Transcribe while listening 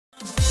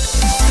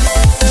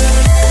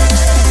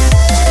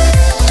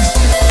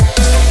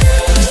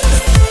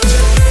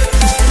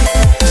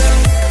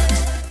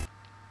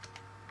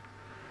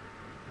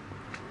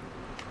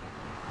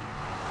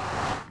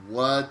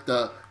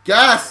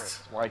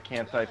Gassed! Why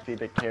can't I see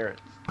the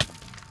carrots?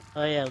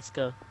 Oh yeah, let's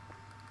go.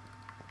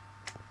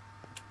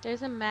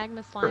 There's a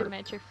magma slime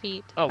at your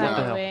feet. Oh, by what the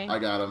the hell? way. I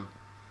got him.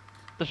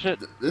 The shit.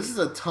 This is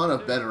a ton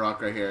of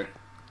bedrock right here.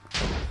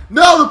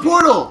 No, the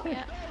portal!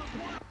 Yeah.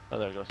 Oh,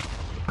 there it goes.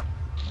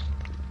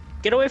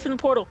 Get away from the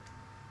portal.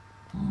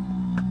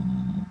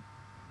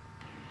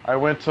 I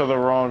went to the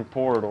wrong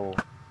portal.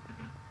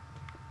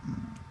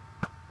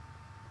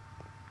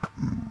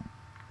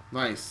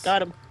 Nice.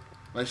 Got him.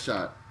 Nice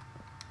shot.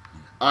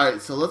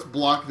 Alright, so let's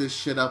block this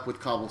shit up with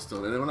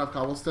cobblestone. Anyone have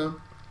cobblestone?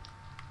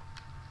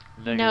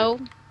 Negative. No.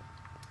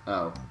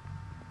 Oh.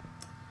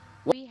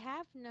 We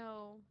have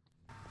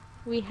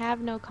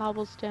no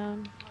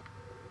cobblestone.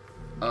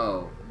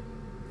 Oh.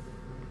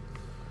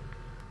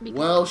 Because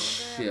Well, remember,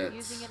 shit. I'm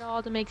using it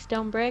all to make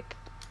stone brick.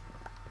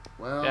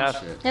 Well, Yeah.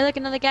 shit. Hey, look,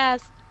 another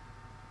gas.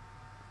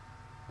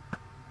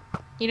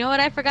 You know what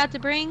I forgot to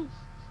bring?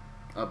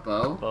 A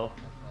bow? Well,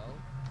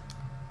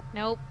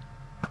 Nope.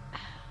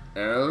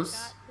 Arrows?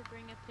 Forgot to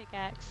bring a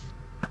pickaxe.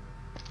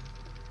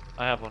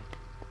 I have one.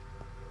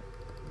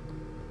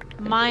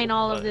 Mine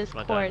all of this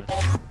My quartz.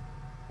 diamond.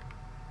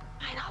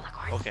 Mine all the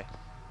quartz. Okay.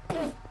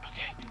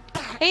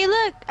 Hey,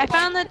 look! I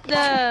found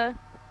the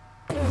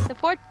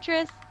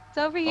fortress. It's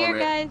over here,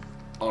 guys.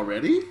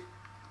 Already?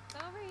 It's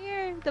over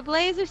here. The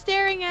blaze are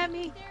staring at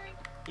me.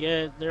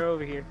 Yeah, they're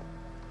over here.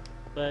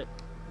 But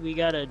we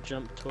gotta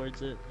jump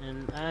towards it,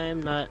 and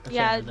I'm not a fan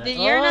Yeah, of that.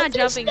 you're not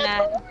there's jumping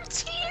that.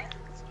 netherworms here.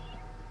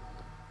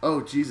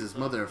 Oh, Jesus,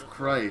 mother of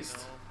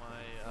Christ.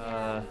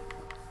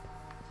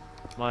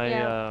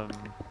 My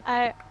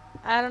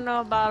I don't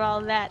know about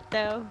all that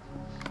though.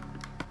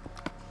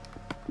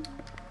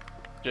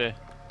 Jay,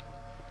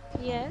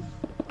 Yes.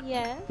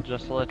 Yes.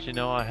 just to let you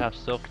know, I have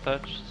silk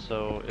touch,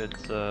 so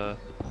it's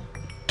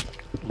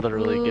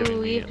literally giving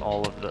Ooh, me even-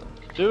 all of the.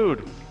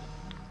 Dude.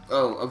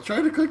 Oh, I'm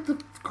trying to collect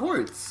the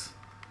quartz.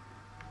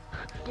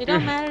 It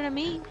don't matter to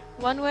me.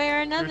 One way or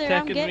another, I'm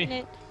attacking getting me.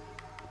 it.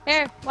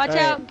 Here, watch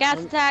Alright, out, gas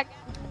attack.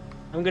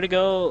 I'm gonna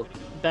go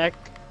back,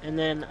 and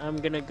then I'm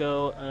gonna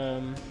go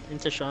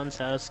into Sean's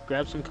house,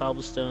 grab some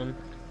cobblestone.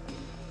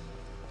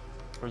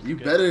 Where's You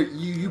the better,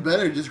 you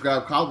better just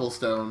grab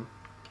cobblestone.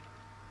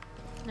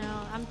 No,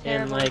 I'm And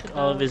terrible. like at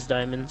all of both. his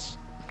diamonds.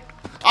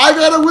 I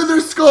got a wither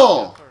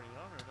skull!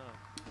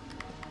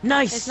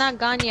 Nice. It's not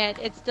gone yet.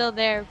 It's still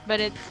there, but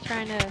it's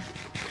trying to.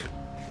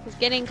 It's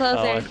getting Oh, closer.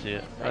 I see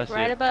it. I Like see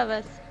right it. above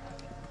us.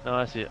 No,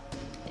 I see it.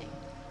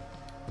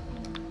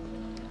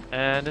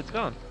 And it's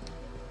gone.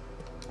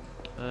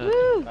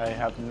 Woo! I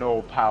have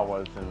no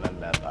powers in the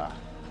nether.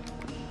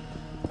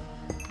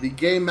 The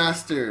game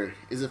master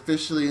is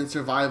officially in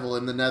survival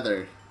in the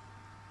nether.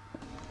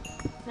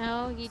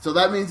 No, he. So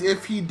that means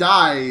if he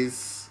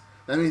dies,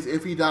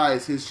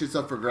 his shit's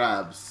up for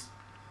grabs.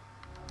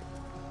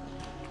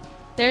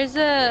 There's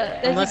a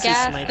Unless he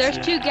gas. smites There's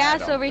you. 2 gas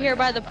don't over think here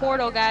by so. the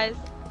portal, guys.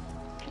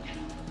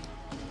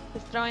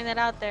 Just throwing that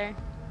out there.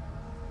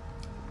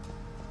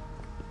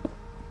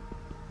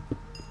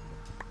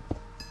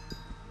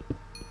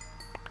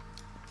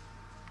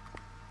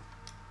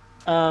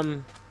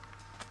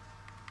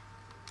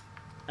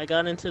 I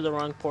got into the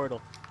wrong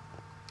portal.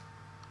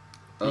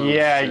 Oh,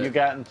 Yeah, shit. you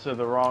got into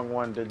the wrong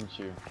one, didn't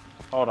you?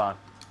 Hold on.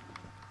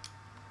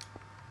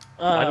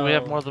 Why do we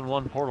have Oh, more than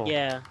one portal?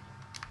 Yeah.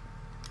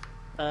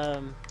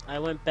 I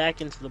went back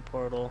into the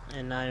portal,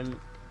 and I'm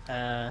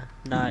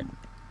not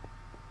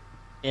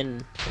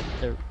in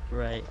the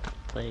right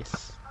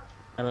place.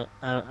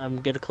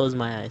 I'm gonna close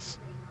my eyes.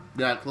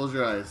 Yeah, close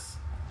your eyes.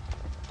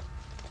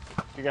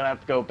 You're gonna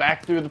have to go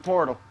back through the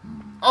portal.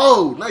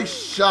 Oh, nice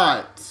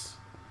shot.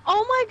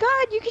 Oh my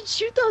God! You can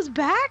shoot those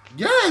back?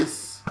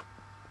 Yes. Oh,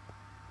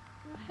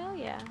 hell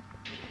yeah!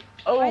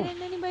 Oh, Why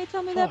didn't anybody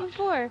tell me that fuck.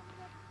 before?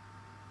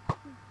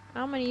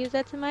 I'm gonna use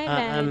that to my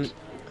I'm advantage.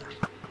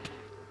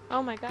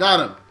 Oh my God! Got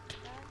him.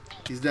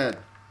 He's dead.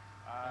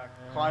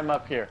 climb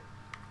up here.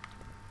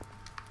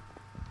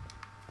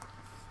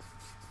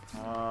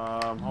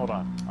 Hold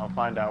on. I'll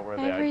find out where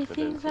the exit is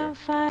Everything's here. on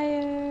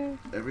fire.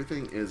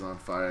 Everything is on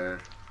fire.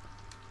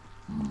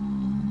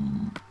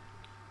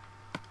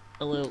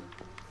 hello.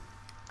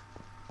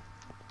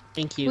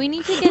 Thank you. We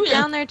need to get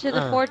down there to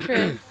the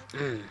fortress.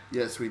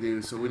 Yes, we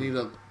do. So we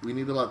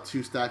need about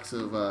 2 stacks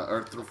of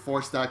or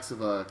 4 stacks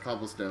of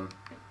cobblestone.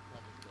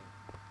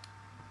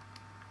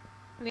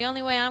 The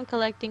only way I'm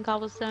collecting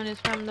cobblestone is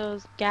from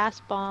those gas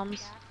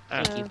bombs.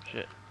 Ah, So,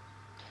 shit.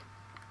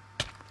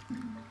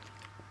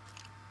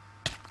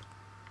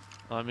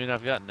 Well, I mean,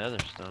 I've got nether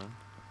stone.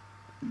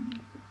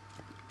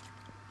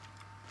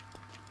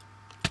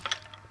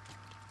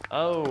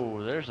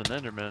 Oh, there's an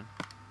enderman.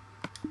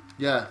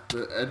 Yeah,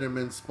 the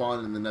Endermen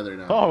spawn in the Nether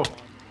now. Oh.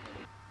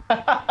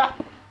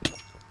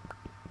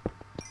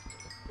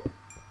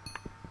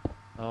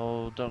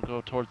 Oh, don't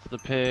go towards the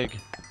pig.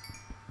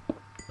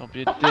 Don't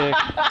be a dick.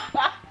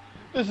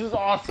 This is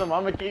awesome.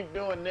 I'm gonna keep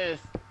doing this.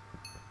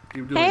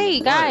 Keep doing hey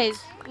what?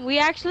 guys, we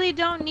actually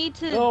don't need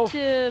to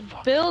Oh,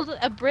 build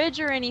a bridge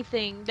or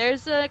anything.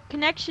 There's a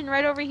connection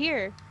right over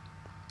here.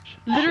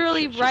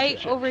 Literally Shit, shit, right shit,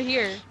 shit. over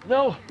here.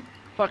 No!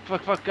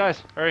 fuck,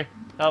 guys, hurry,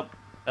 help.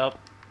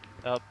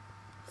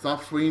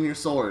 Stop swinging your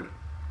sword.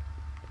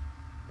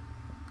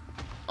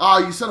 Ah,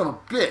 you son of a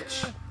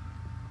bitch!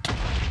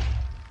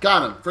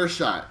 Got him, first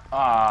shot.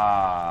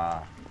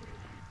 Ah.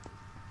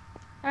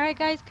 Alright,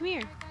 guys, come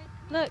here.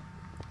 Look.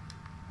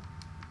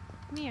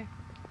 Come here.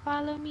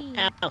 Follow me.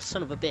 Ow,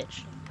 son of a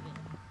bitch.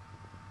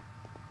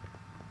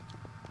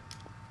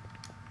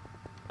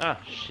 Ah,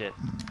 shit.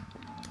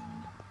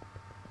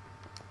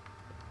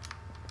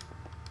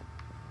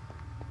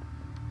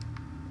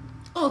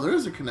 Oh, there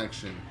is a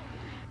connection.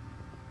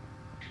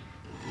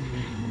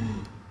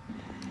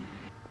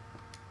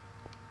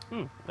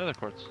 Ooh, nether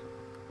quartz.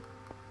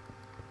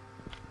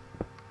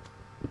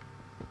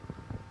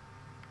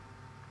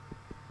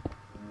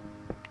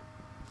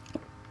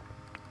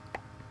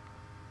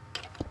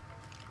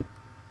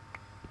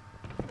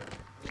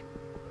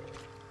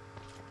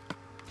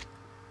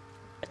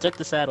 I took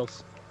the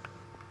saddles.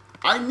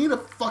 I need a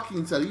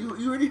fucking saddle.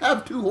 You already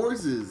have 2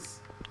 horses.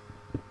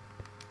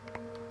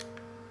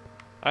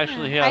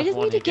 Actually, he I has just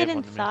one. need to He get gave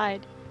one to me.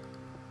 inside.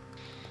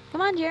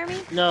 Come on,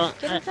 Jeremy. No,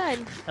 Get I inside.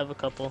 have a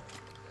couple.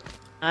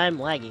 I'm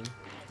lagging.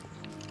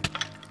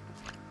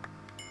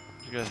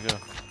 You guys go.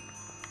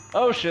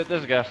 Oh shit,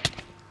 there's a gas.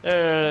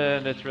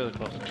 And it's really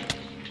close.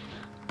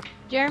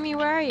 Jeremy,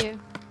 where are you?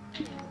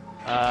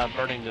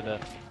 Burning to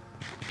death.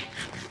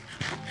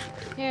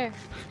 Here.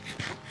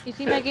 You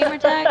see my gamer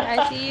tag?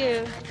 I see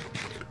you.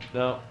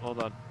 No,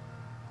 hold on.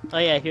 Oh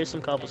yeah, here's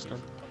some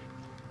cobblestone.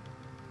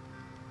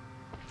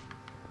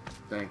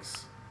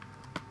 Thanks.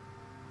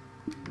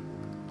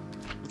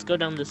 Let's go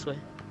down this way.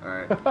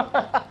 Alright.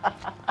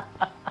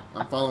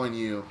 I'm following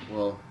you.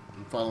 Well,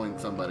 I'm following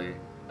somebody.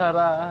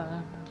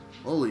 Ta-da.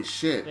 Holy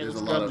shit, Okay, there's a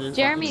let's lot grab of... this.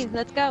 Jeremy,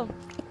 let's go.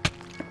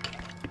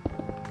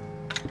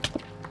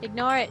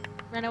 Ignore it.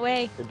 Run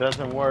away. It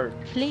doesn't work.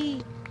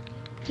 Flee.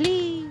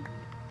 Flee.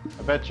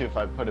 I bet you if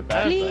I put it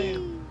back.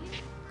 Flee.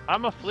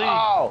 I'm a flea.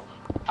 Oh!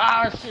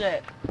 Oh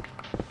shit!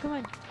 Come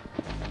on. What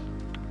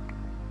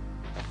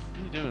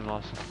are you doing,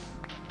 Lawson?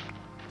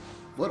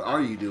 What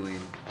are you doing?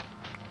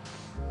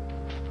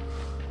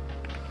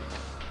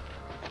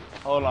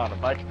 Hold on,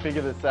 if I can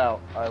figure this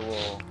out, I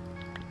will.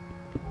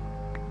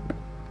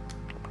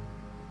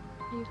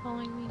 Are you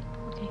following me?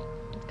 Okay,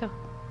 let's go.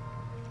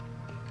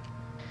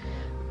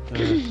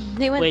 Uh,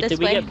 They went Wait, this did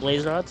we way. get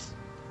blaze rods?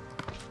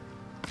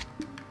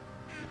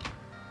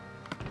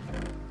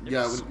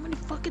 Yeah, There's so many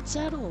fucking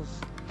saddles.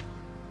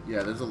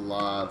 yeah, there's a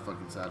lot of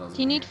fucking saddles.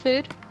 Do you in need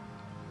here. food?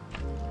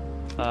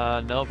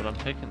 no, but I'm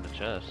taking the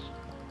chest.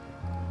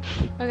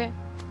 Okay.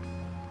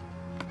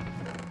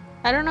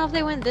 I don't know if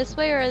they went this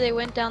way or they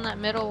went down that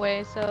middle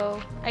way,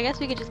 so I guess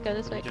we could just go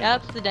this way. Yeah.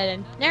 Up the dead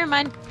end. Never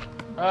mind.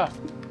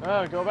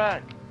 Go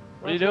back.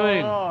 What are you What's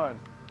going doing? on?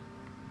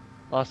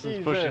 Lawson's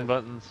Jesus. pushing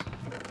buttons.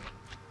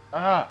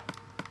 Ah!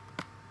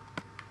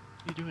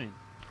 What are you doing?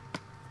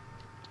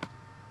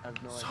 I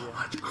have no So idea.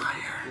 much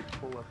iron. Just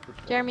pull up the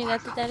Jeremy,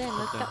 that's the dead end.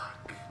 Let's go.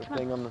 the come on.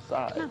 thing on the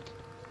side. Come on.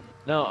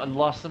 No, and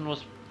Lawson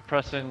was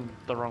pressing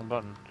the wrong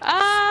button. So I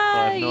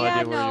Ah, have no yeah,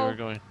 idea where you no. were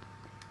going.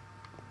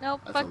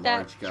 Nope, That's a fuck that.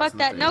 large gas Fuck in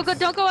the that. No, face.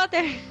 don't go out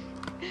there.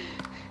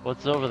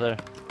 What's over there?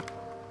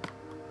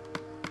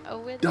 A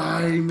wither.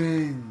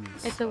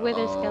 Diamonds! It's a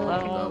wither Oh,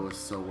 skeleton. that was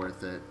so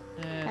worth it.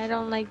 I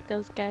don't like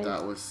those guys.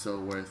 That was so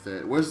worth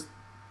it. Where's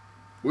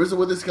the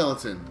wither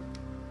skeleton?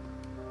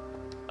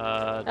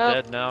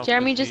 Dead now.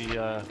 Jeremy 'cause just- He,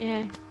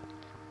 Yeah,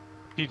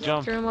 he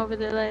jumped. threw him over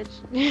the ledge.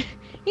 He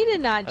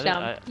did not I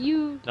jump. didn't-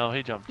 You No,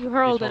 he jumped. You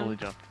hurled he him. totally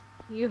jumped.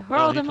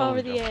 hurled he him over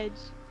totally the jumped. edge.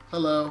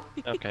 Hello.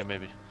 Okay,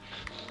 maybe.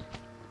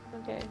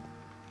 Okay.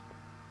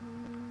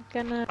 I'm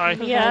gonna Alright,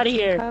 provide get outta some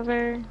here.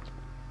 Cover.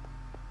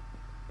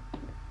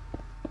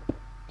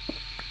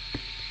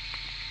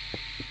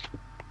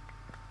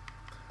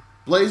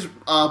 Blaze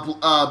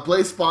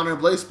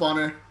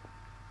spawner.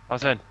 I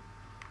was in.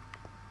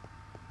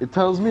 It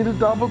tells me to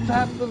double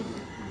tap the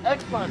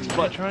Xbox What are you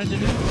button. trying to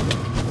do?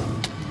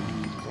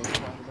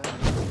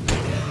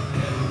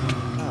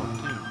 Oh,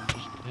 dude,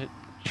 just hit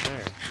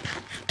share.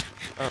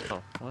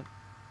 Oh, what?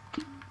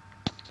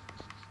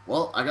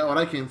 Well, I got what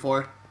I came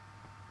for.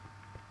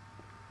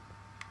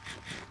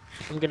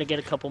 I'm gonna get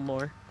a couple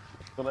more.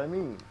 That's what I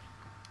mean.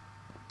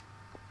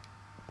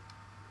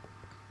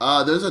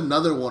 There's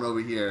another one over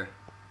here.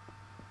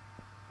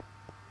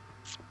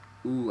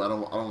 Ooh, I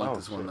don't like Oh,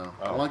 this one shit. though.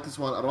 Oh. I don't like this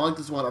one. I don't like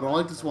this one. I don't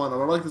like this one. I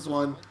don't like this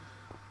one.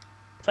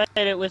 Fight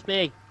it with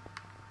me.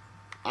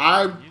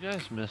 I'm You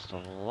guys missed a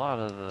lot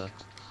of the.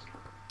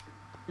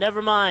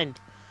 Never mind.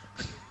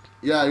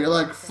 yeah. You're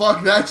like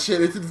fuck that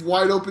shit. It's in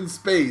wide open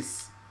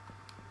space.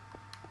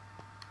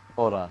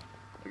 Hold on.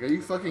 Like, are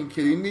you fucking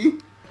kidding me?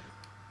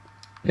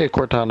 Hey,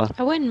 Cortana.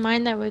 I wouldn't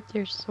mind that with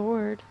your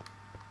sword.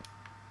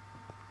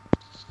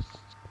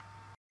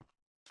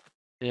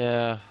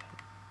 Yeah,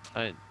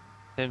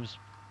 Tim's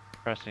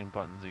pressing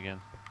buttons again.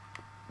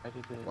 I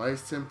did it. Why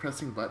is Tim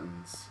pressing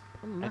buttons?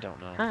 I don't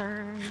know.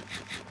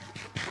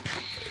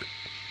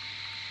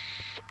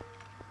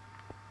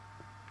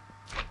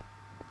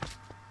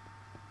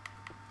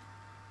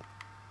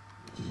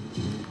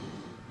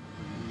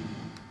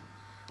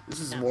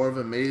 more of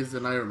a maze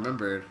than I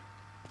remembered.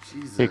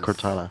 Jesus. Hey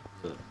Cortana,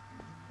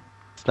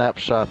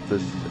 snapshot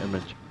this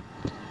image.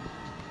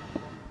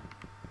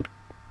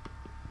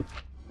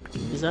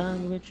 Is that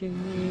what you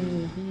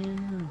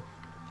need?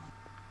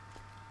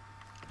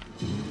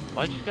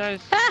 Why'd you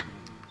guys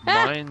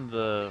mine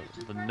the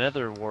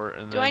nether wart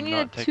and Do then I need a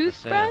not take the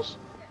toothbrush? sand?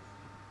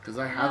 Because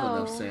I have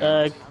enough No.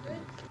 sand.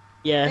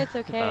 Yeah. It's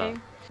okay.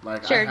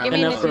 Like, Sure, I have give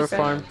me Enough a for a toothbrush.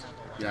 farm.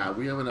 Yeah,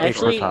 we have enough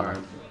Actually- for a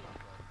farm.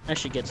 I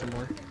should get some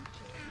more.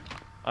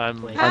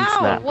 I'm Wait. How?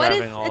 Unsnap. What is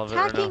grabbing all of it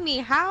right attacking now. me?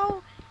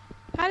 How?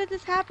 How did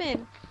this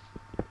happen?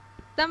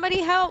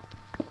 Somebody help!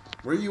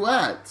 Where you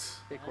at?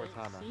 Hey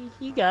Cortana, See,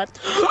 you got.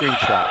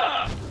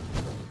 screenshot.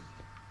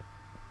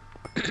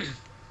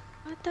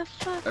 What the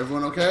fuck?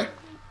 Everyone okay?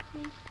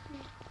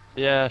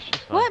 Yeah, she's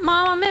fine. What,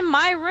 Mom? I'm in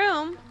my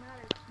room.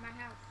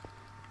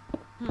 Oh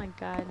my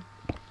god.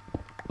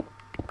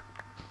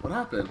 What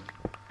happened?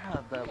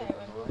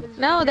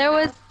 No, there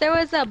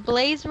was a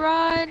blaze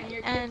rod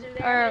and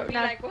or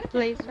not like,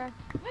 blaze rod.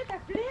 What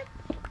the flip?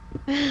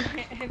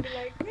 And be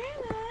like,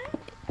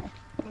 Grandma.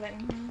 I'm like,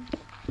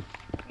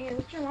 yeah,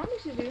 what your mommy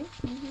should do.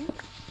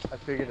 I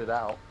figured it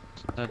out.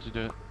 How'd you do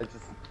it? I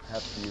just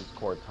have to use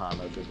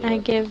Cortana to do I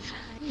it. give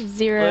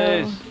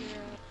 0. Blaze.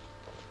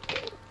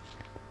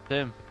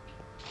 Tim,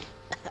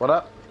 What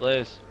up?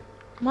 Blaze.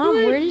 Mom,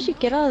 where did you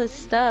get all this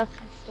stuff?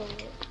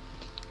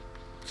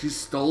 She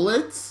stole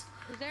it? Is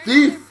there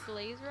Thief! another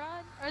blaze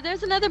rod? Or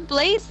there's another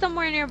blaze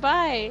somewhere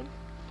nearby.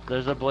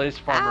 There's a blaze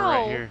farmer Ow.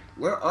 right here.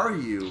 Where are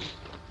you?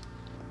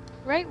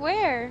 Right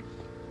where?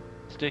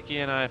 Sticky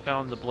and I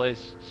found the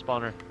blaze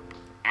spawner.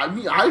 I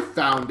mean, I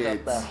found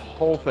it. The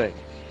whole thing.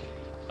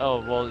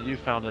 Oh, well, you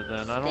found it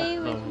then. I Stay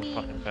don't know with who me.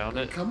 fucking found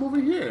it. Come over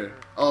here.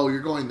 Oh,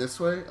 you're going this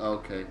way?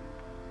 Okay.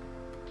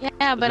 Yeah,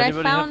 but I anybody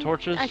have found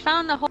torches? I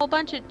found a whole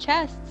bunch of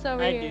chests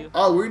over I here. do.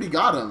 Oh, we already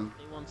got him.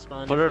 They won't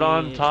spawn Put if it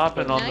on we top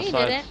and explode. on No, the you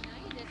sides.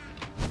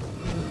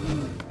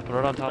 didn't. Put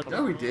it on top of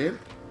Yeah, we did.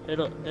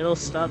 It'll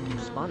stop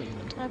spawning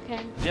them.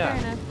 Okay, Yeah.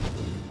 fair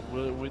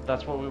enough.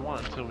 That's what we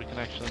want until we can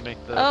actually make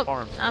the Oh,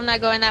 farm. I'm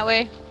not going that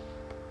way.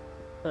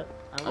 But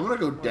I'm gonna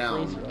go want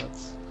down. blaze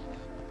rods.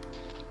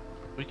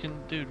 We can,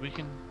 dude, we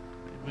can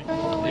Go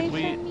away if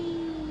we from me.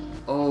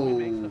 make the Oh.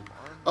 farm.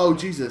 Oh,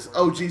 Jesus.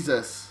 Oh,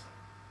 Jesus.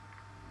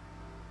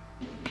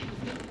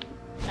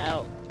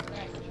 Ow.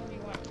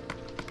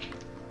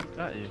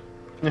 Got you.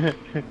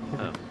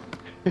 Oh.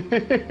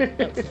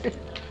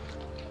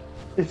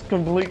 It's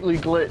completely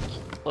glitched.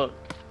 Look.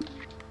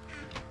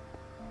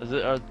 Is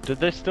it? Did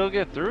they still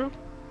get through?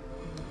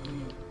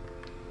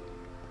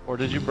 Or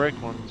did you break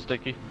one,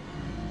 Sticky?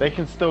 They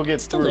can still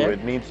get Still through. there.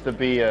 It needs to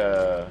be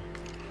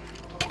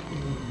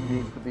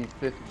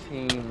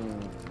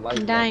 15 light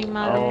I'm dying,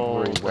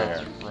 levels Mother.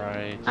 everywhere. that's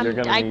right. You're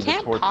gonna I need to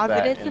can't torch pause it,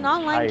 that it's an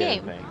online entire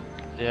game. thing.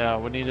 Yeah,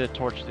 we need to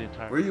torch the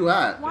entire. Where you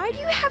at? Why do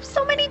you have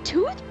so many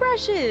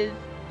toothbrushes?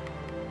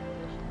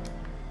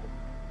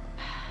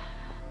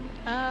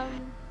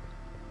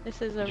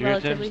 This is a Did you hear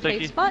Tim, relatively Sticky?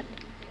 safe spot.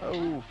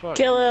 Oh fuck!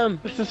 Kill him.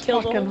 This is Kill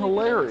the fucking whole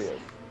hilarious.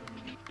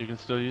 You can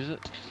still use it.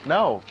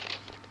 No.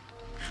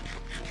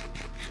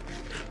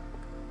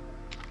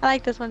 I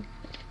like this one.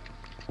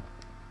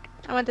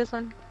 I want this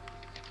one.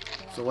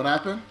 So what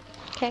happened?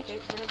 Okay. Okay,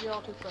 whatever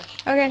y'all toothbrush.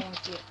 Okay. I wanna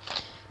see it.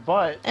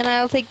 But And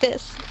I'll take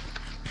this.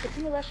 It's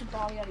in the restaurant for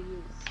all you gotta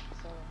use,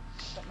 so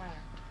it don't matter.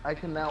 I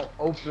can now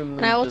open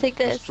And I will take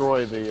this.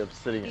 destroy the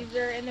obsidian. These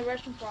are in the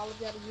restaurant for all of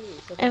you gotta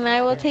use. So And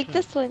I will take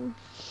this one.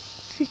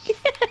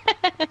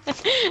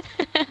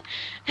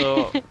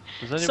 So, does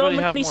anybody Someone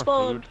have make me more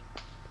spawn.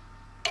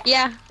 food?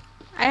 Yeah.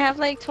 I have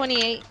like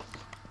 28.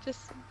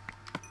 Just.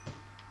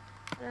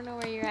 I don't know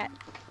where you're at.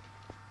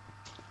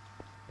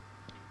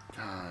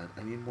 God,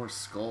 I need more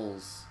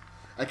skulls.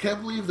 I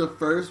can't believe the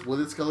first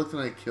wooden skeleton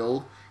I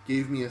killed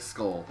gave me a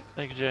skull.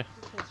 Thank you, Jay. It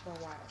takes for a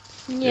while.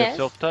 You have Yes.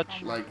 silk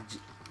touch? Like,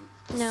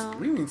 No. What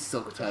do you mean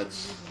silk touch?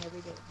 Using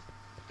every day.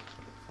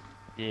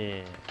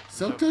 Yeah.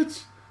 Silk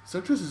touch?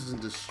 Silk touch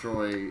doesn't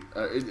destroy.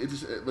 It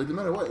just like no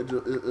matter what,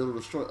 it'll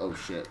destroy. Oh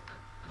shit.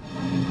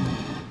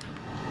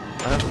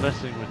 I'm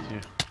messing with you.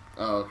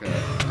 Oh okay.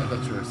 I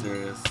thought you were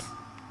serious.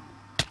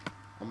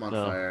 I'm on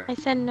No. fire. I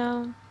said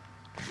no.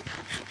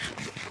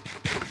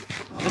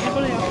 Does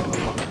anybody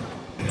have?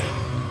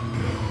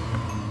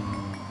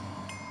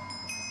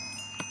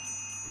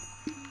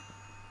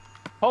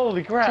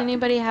 Holy Does crap!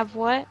 anybody have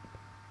what?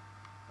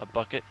 A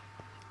bucket?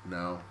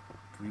 No.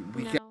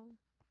 We No. can't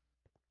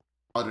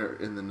water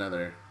in the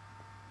Nether.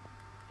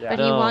 Yeah. But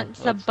he No, wants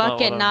a that's not what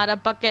bucket, I'm- not a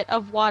bucket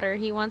of water.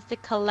 He wants to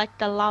collect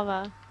the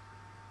lava.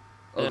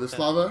 Oh, this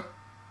lava?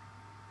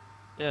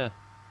 Yeah.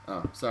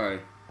 Oh,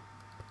 sorry.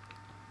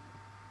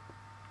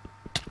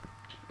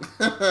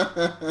 You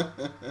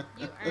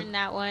earned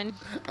that one.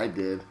 I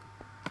did.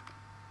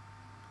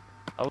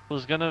 I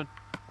was gonna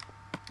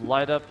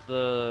light up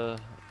the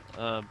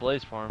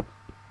blaze farm.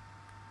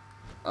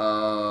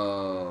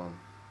 Oh.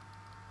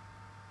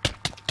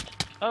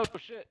 Oh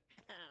shit!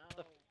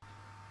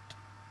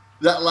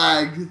 That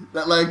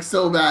lagged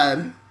so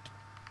bad.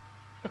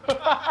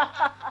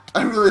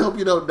 I really hope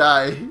you don't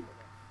die.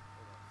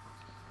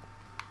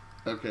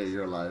 Okay,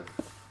 you're alive.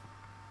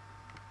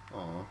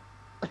 Aw.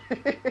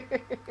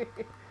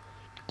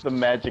 The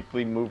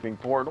magically moving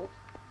portal.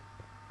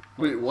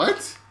 Wait,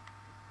 what?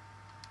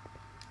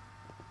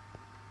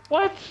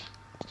 What?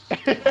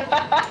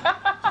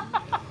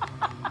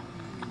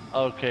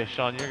 Okay,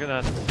 Sean, you're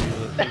gonna have to see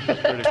this. This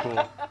is pretty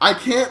cool. I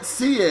can't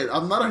see it.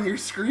 I'm not on your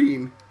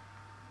screen.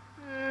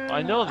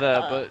 I know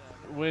that, but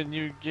when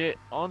you get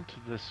onto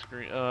this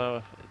screen,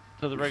 to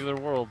the regular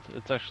world,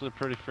 it's actually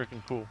pretty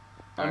freaking cool.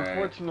 Alright.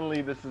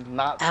 Unfortunately, this is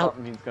not Ow.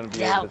 something he's gonna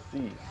be Ow. able to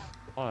see.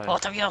 Why?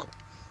 Both of you.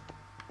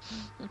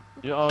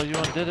 You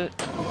undid it?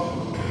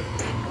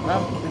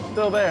 No, it's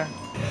still there.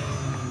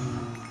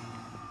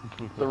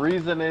 The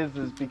reason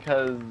is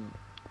because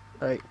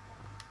Right.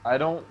 I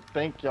don't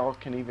think y'all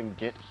can even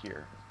get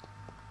here.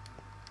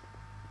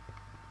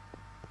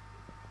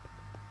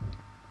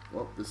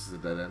 Well, this is a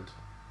dead end.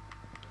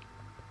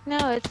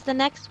 No, it's the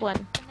next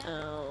one.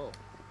 Oh.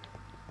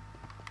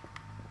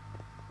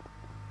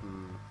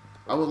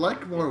 I would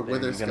like more Then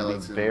wither you're gonna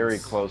skeletons. be very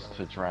close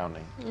to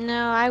drowning.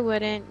 No, I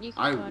wouldn't. You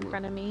I can go in would.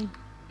 front of me.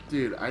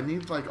 Dude, I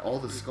need like all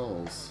the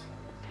skulls.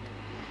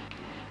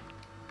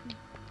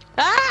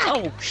 Ah!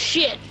 Oh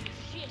shit.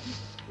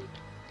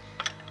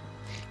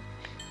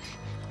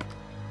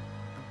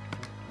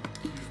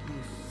 Give me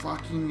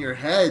fucking your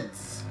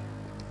heads.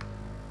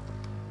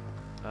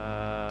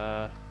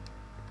 I.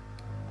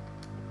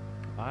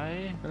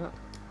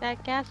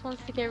 That gas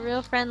wants to get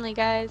real friendly,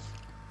 guys.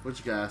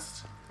 Which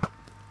gassed?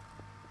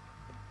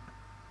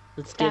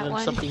 Let's That give him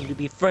one. something to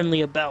be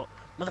friendly about,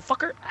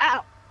 motherfucker.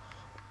 Ow.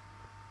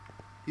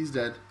 He's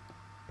dead.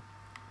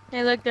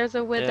 Hey, look, there's a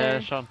Yeah,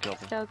 wither Sean killed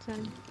him.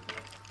 skeleton.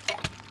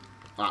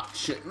 Ah,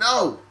 shit.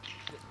 No!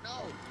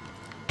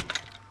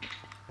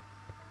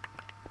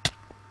 Did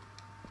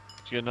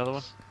you get another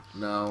one?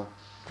 No.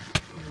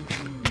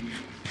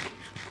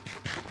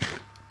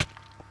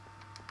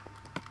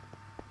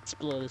 Let's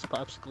blow this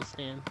popsicle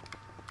stand.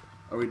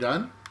 Are we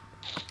done?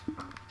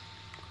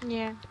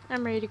 Yeah,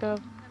 I'm ready to go.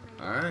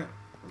 Alright.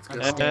 Let's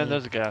go. And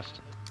there's a ghast.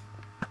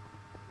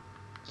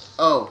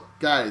 Oh,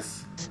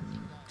 guys.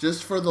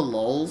 Just for the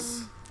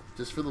lulz.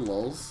 Just for the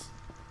lulz.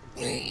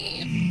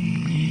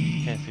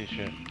 Can't see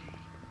shit.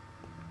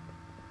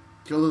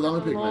 Kill the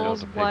zombie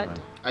Lulz. pigman. What?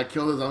 I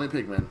killed the zombie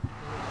pigman.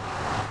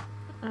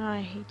 Oh,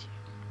 I hate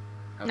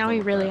you. Have Now fun we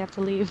with really that. have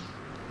to leave.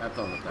 Have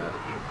fun with that.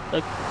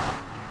 Look,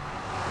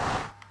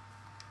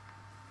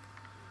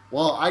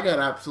 Well, I got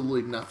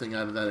absolutely nothing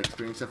out of that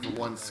experience except for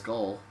one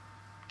skull.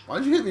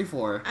 Why'd you hit me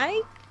for?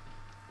 I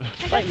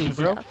fight me,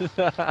 bro.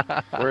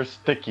 We're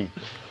sticky.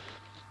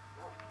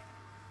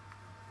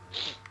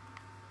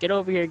 Get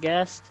over here,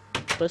 gassed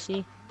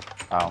pussy.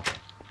 Ow.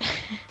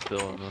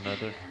 Still in the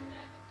nether.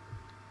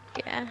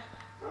 yeah.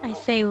 I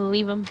say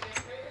leave him.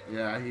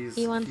 Yeah,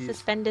 He wants to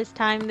spend his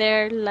time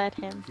there. Let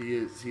him. He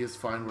is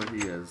fine where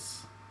he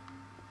is.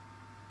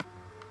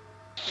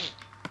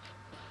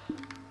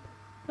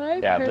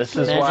 Yeah, this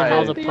is Imagine why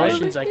all the I-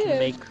 potions I can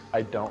make.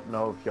 I don't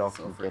know if y'all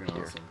So can get freaking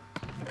here. awesome.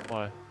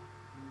 Why?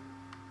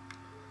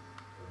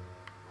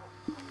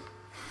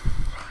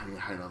 I need to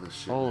hide all this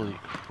shit. Holy now.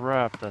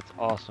 crap, that's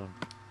awesome.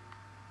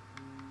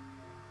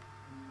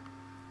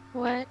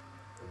 What?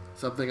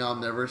 Something I'll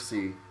never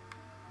see.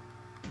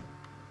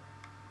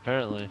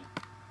 Apparently.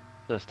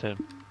 Just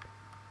him.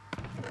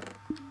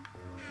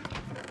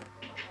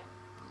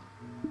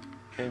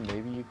 Okay,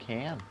 maybe you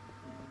can.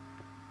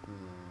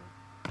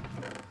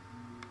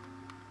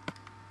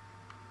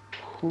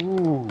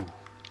 Ooh.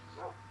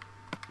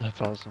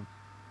 That's awesome.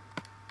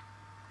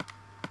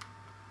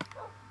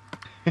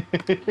 Oh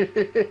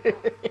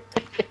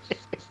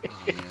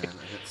man,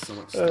 I hit so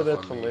much stuff Oh,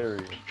 that's on me.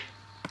 hilarious.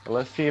 Well,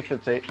 let's see if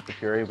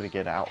if you're able to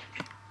get out.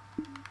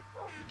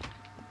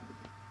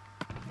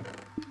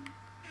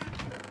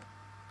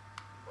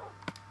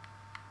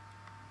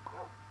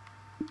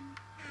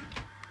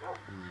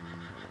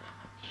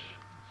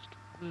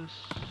 This.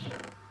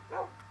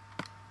 Nope,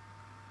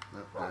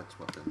 that's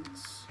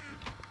weapons.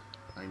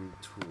 I need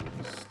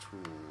tools.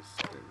 Tools.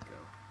 There we go.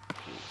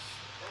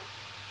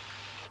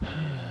 Tools.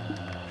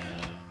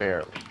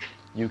 Barely.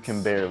 You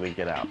can barely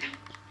get out.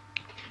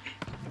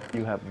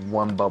 You have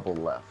one bubble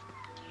left.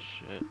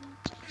 Shit.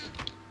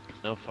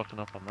 No fucking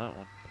up on that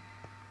one.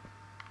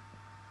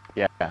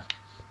 Yeah.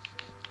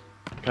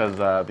 Because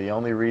the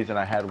only reason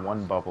I had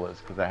one bubble is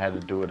because I had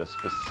to do it a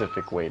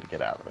specific way to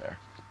get out of there.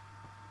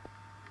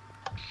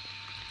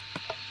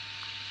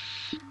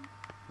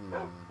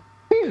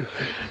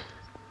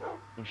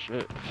 Oh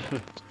shit.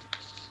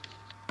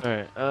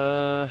 Alright,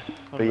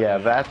 But yeah,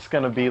 that's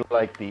gonna be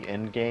like the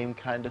end game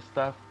kind of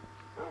stuff.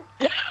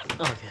 Oh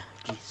yeah,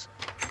 jeez.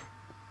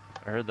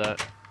 I heard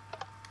that.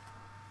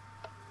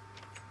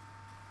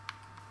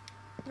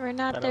 We're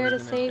not Thought I there to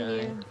was gonna save die.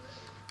 you.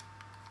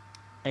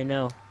 I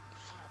know.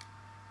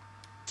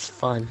 It's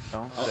fun.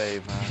 Don't Oh.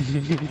 save,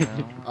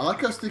 man. I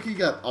like how Sticky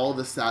got all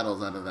the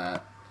saddles out of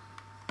that.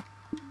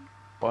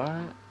 What?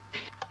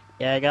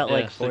 Yeah, I got Yeah,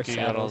 like 4 Sticky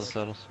got all the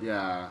saddles. saddles.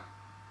 Yeah.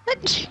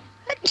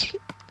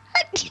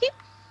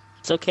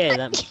 It's okay.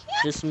 That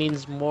just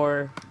means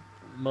more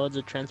modes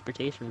of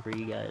transportation for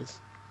you guys?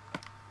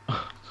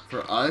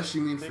 For us,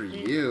 you mean for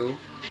you?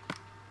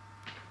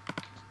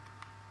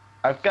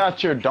 I've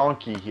got your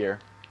donkey here.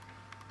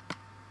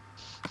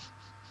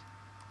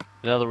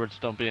 In other words,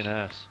 don't be an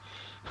ass.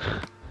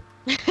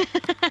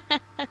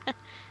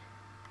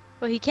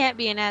 Well, he can't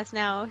be an ass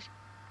now.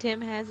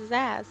 Tim has his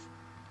ass.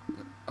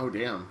 Oh,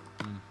 damn.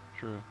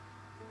 True.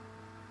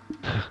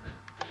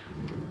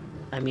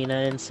 I mean,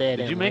 I didn't say I Did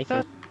didn't you make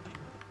like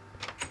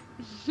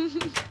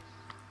that?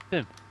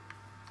 Tim.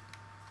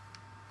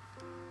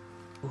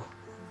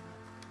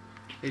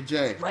 Hey,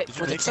 Jay. Right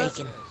for the make that?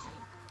 taking.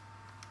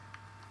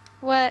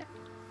 What?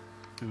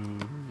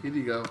 Here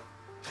you go.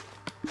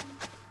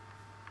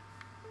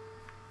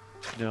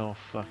 No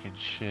fucking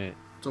shit.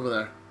 It's over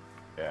there.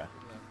 Yeah.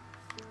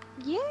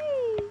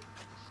 Yay!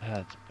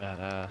 That's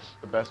badass.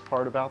 The best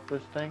part about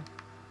this thing,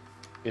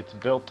 it's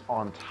built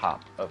on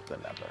top of the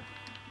Nether.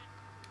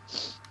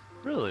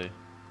 Really?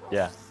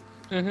 Yeah.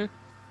 Mm-hmm.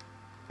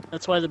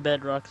 That's why the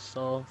bedrock's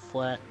all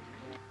flat.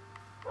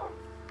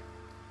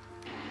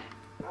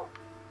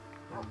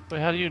 Wait,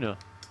 how do you know?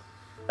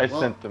 I Well,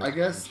 sent them. I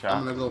guess screenshots.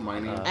 I'm gonna go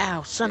mining.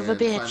 Ow, son of a and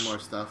Find bitch! more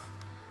stuff.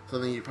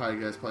 Something you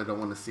guys probably don't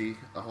want to see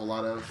a whole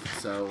lot of.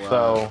 So.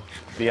 So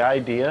the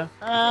idea If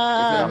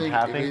Ah! anything,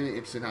 having if anything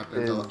interesting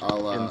happens, is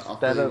I'll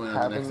instead fill of you in on the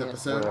having next it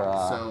episode. where,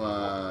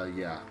 So,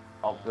 yeah.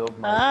 I'll build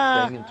my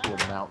Ah. thing into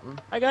a mountain.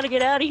 I gotta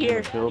get out of And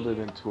here! build it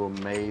into a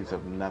maze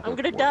of Nether. I'm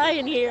gonna portals. die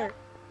in here!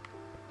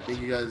 Thank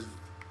you guys.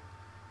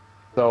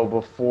 So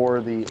before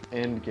the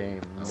end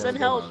game, Send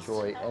you help.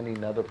 destroy any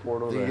Nether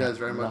portal. Thank you that guys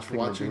very has much for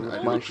nothing to do watching. with I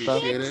do my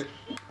appreciate stuff,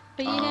 it.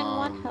 But you didn't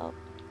want Um, help.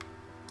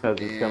 because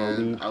it's gonna And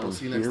lead I will from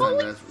see you next here, time,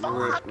 guys.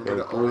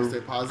 Remember to always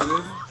stay positive.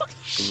 and you'll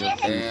see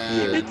And-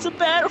 here. It's a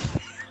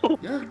battlefield! Oh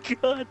Yeah. my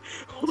god!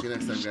 See you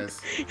next time,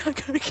 guys. I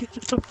gotta get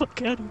the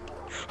fuck out of here.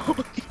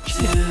 Holy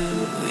shit.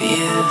 Do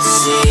you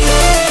see?